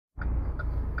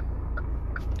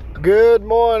Good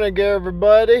morning,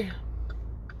 everybody.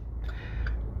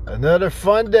 Another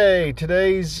fun day.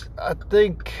 Today's, I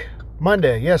think,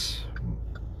 Monday. Yes.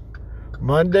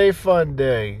 Monday fun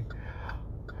day.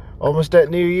 Almost at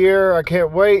New Year. I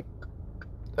can't wait.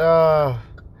 A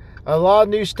lot of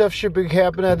new stuff should be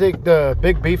happening. I think the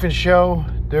Big Beefing Show.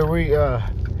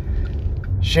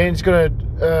 Shane's gonna,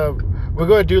 we're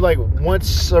gonna do like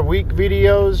once a week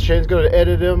videos. Shane's gonna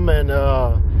edit them and,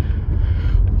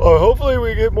 hopefully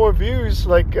we get more views.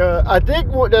 I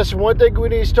think that's one thing we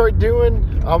need to start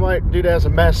doing. I might do that as a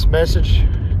message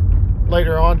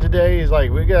later on today. Is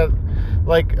later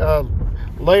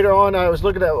on I was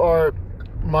looking at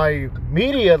my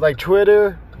media, like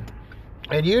Twitter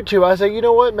and YouTube. I said, you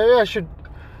know what? Maybe I should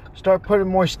start putting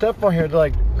more stuff on here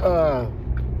to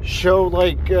show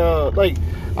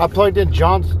I plugged in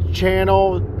John's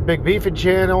channel, Big Beefing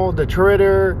channel, the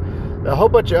Twitter, a whole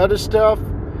bunch of other stuff.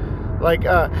 I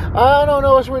don't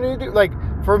know what we need to do.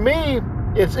 For me,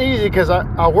 it's easy because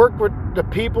I work with the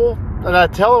people and I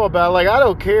tell them about it. I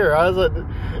don't care. I was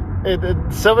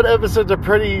some of the episodes are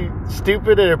pretty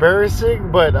stupid and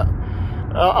embarrassing, but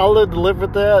I'll live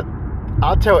with that.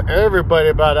 I'll tell everybody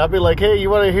about it. I'll be like, hey, you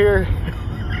want to hear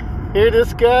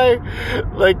this guy?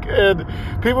 And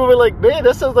people will be like, man,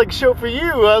 that sounds like a show for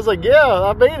you. I was like, yeah,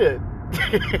 I made it.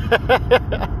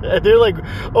 And they're like,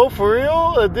 oh, for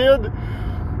real? And then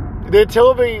they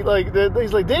tell me,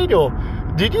 he's like, Daniel,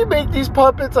 did you make these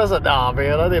puppets? I said, nah,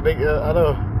 man, I didn't make it. I'm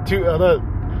not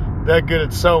that good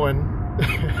at sewing.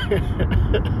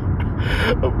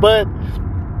 But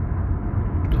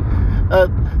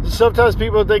sometimes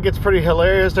people think it's pretty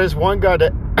hilarious. There's one guy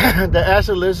that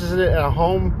actually listens to it at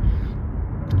home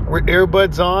with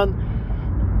earbuds on.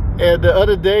 And the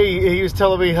other day, he was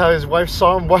telling me how his wife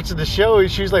saw him watching the show. And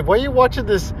she was like, why are you watching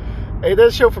this? Ain't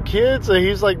that show for kids? And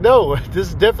he's like, no, this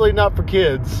is definitely not for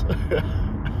kids.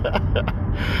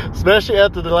 Especially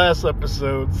after the last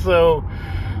episode. So,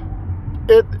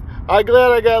 I'm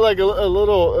glad I got a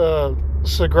little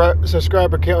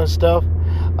subscriber count and stuff.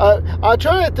 I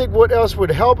try to think what else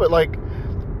would help it,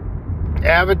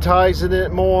 advertising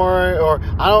it more, or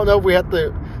I don't know if we have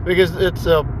to, because it's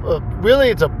really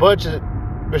a budget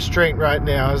restraint right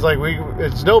now.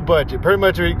 It's no budget. Pretty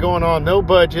much we're going on no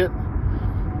budget.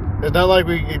 It's not like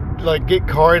we get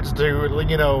cards to,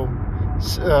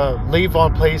 leave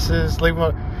on places.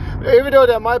 Even though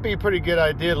that might be a pretty good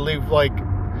idea to leave,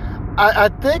 I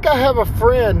think I have a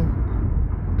friend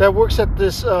that works at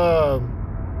this card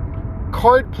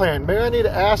plant. Maybe I need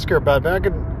to ask her about it. Maybe I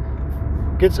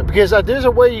can get some, because there's a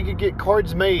way you could get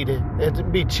cards made.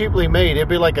 It'd be cheaply made. It'd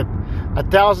be like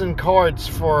 1,000 cards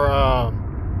for, I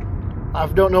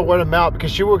don't know what amount,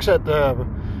 because she works at the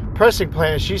pressing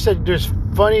plant. She said there's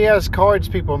funny ass cards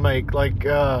people make.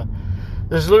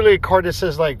 There's literally a card that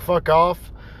says fuck off.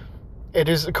 It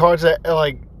is the cards that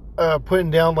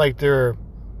putting down their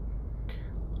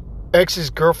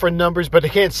ex's girlfriend numbers, but they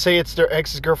can't say it's their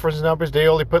ex's girlfriend's numbers. They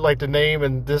only put the name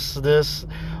and this.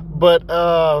 But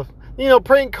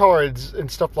prank cards and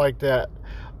stuff like that.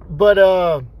 But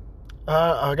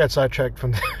I got sidetracked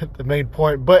from the main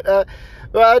point. But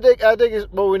I think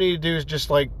what we need to do is just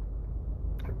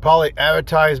probably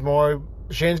advertise more.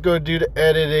 Shane's going to do the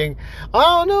editing. I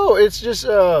don't know. It's just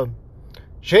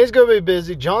Shane's going to be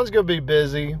busy. John's going to be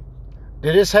busy.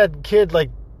 They just had kid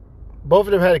both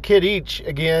of them had a kid each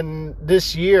again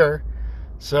this year.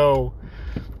 So,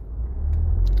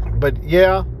 but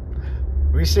yeah,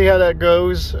 we see how that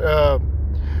goes. I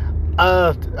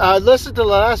listened to the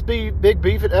last Big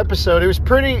Beefing episode. It was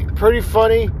pretty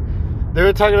funny. They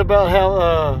were talking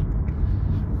about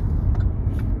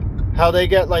how they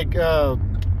got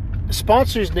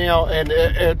sponsors now, and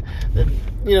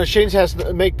Shane has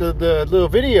to make the little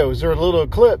videos or little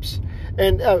clips,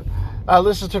 and I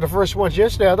listened to the first ones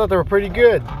yesterday. I thought they were pretty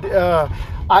good.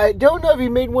 I don't know if he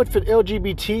made one for the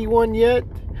LGBT one yet.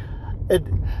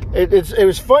 It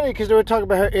was funny because they were talking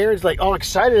about how Aaron's all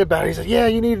excited about it. He's like, yeah,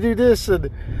 you need to do this, and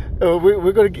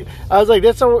we're gonna get. I was like,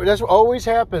 that's what always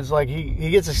happens. He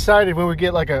gets excited when we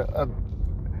get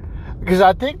because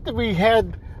I think that we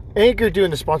had Anchor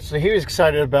doing the sponsor. He was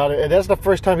excited about it, and that's the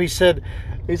first time he's like,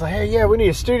 hey, yeah, we need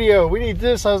a studio, we need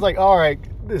this. I was like, all right,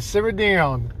 simmer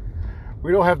down.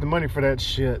 We don't have the money for that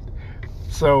shit.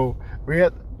 So we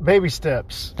got baby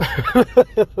steps.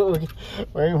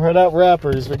 We're not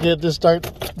rappers. We can't just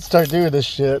start doing this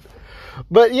shit.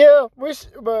 But yeah, we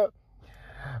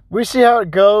see how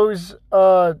it goes.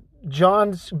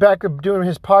 John's back up doing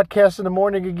his podcast in the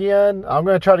morning again. I'm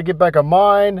going to try to get back on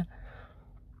mine.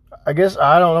 I guess,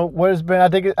 I don't know what it's been. I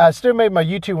think I still made my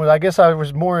YouTube ones. I guess I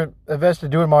was more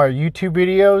invested doing my YouTube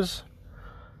videos.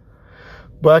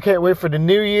 But I can't wait for the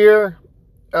new year.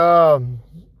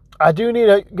 I do need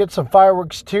to get some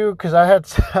fireworks too, because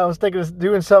I was thinking of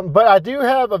doing something. But I do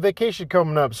have a vacation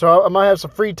coming up, so I might have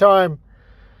some free time.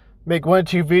 Make 1 or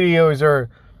 2 videos, or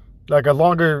like a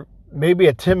longer, maybe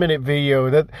a 10-minute video.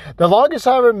 That the longest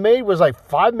I ever made was like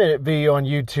 5-minute video on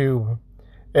YouTube.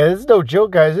 And it's no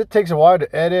joke, guys. It takes a while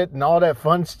to edit and all that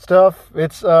fun stuff.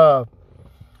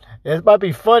 It might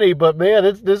be funny, but man,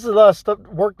 this is a lot of stuff,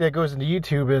 work that goes into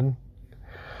YouTube.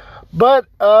 But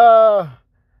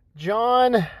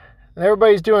John,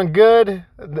 everybody's doing good.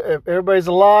 Everybody's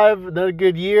alive. Another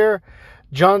good year.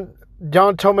 John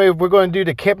told me we're going to do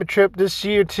the camping trip this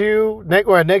year too.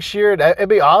 Next year. It'd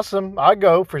be awesome. I'd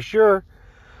go for sure.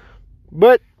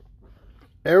 But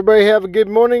everybody have a good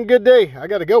morning, good day. I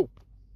got to go.